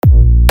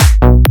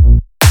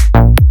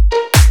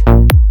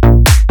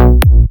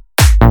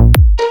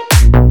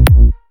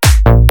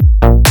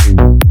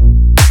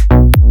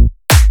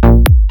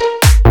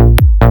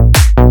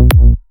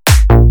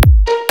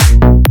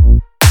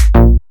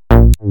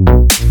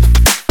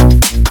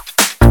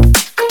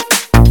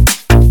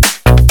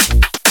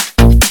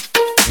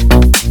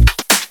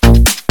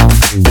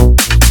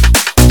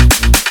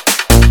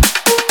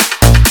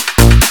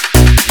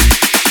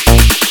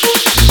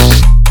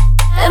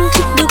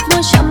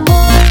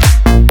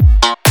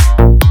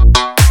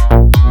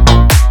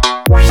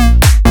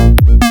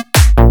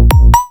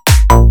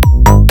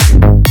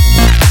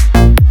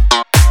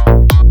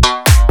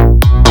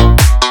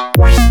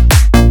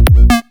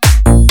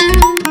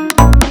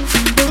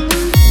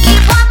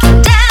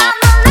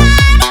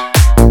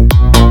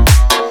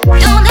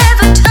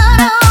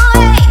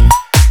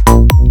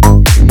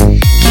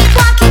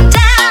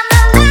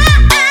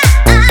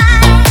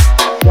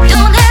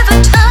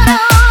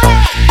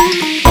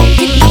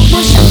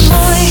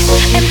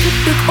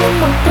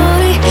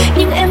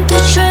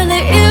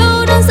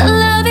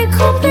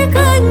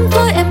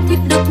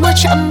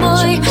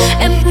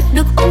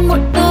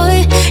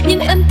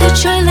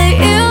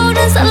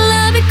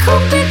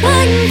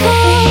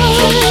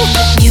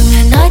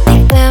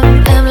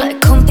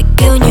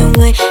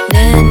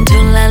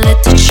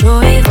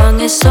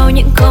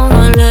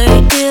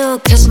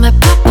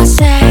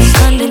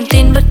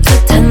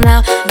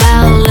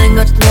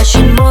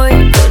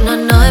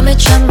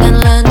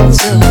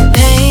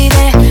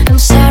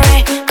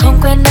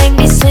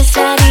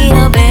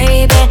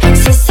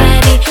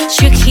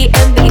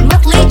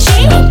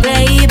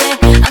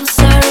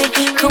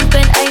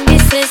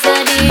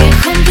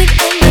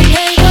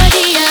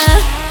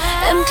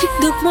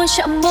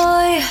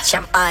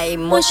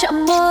môi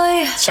chạm môi,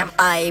 chạm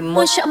ai môi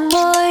môi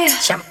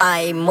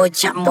chạm môi,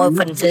 chạm môi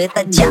phần dưới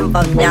ta chạm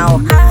vào nhau.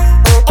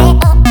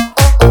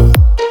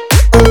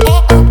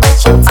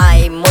 Chạm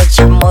ai môi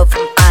chạm môi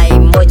phần ai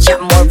môi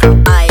chạm môi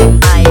phần ai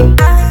ai.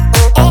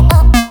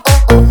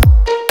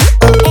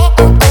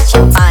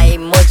 Chạm ai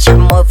môi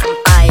chạm môi phần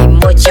ai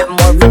môi chạm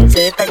môi phần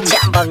dưới ta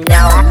chạm vào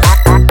nhau.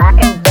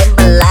 Bên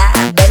bờ lá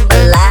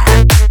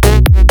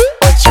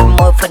môi chạm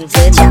môi phần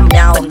dưới chạm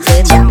nhau, phần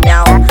dưới chạm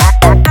nhau.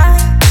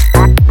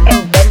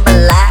 Bên bờ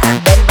lá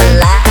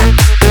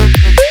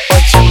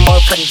môi chạm môi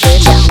phần dưới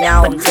chạm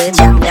nhau, phần dưới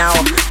chạm nhau.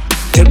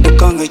 Thích được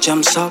có người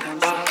chăm sóc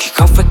khi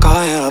khóc phải có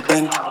ai ở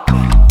bên.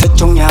 Thích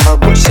trong nhà vào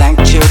buổi sáng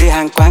chiều đi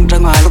hàng quán ra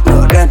ngoài lúc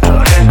nửa đêm.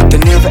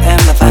 Tình yêu với em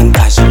là ván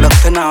bài sự lực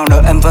thế nào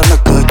nữa em vẫn là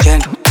cửa trên.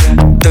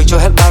 Từ chối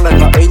hết bao lời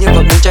ngỏ ý nhưng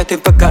vẫn muốn trái tim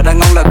tất cả đàn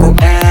ông là của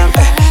em.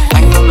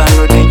 Anh luôn là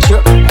người đi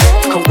trước,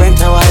 không quen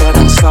theo ai ở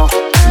đằng sau.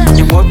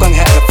 Những mối quan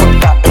hệ là phức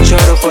tạp, chơi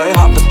được với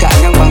họ tất cả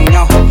ngang bằng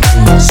nhau.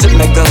 Xích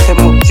lại gần thêm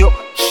một chút,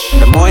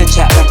 để môi anh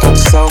chạm em thật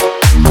sâu.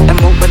 Em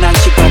muốn bên anh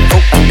chỉ cần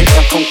phút, anh biết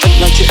em không thích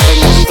nói chuyện về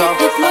ngày hôm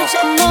sau.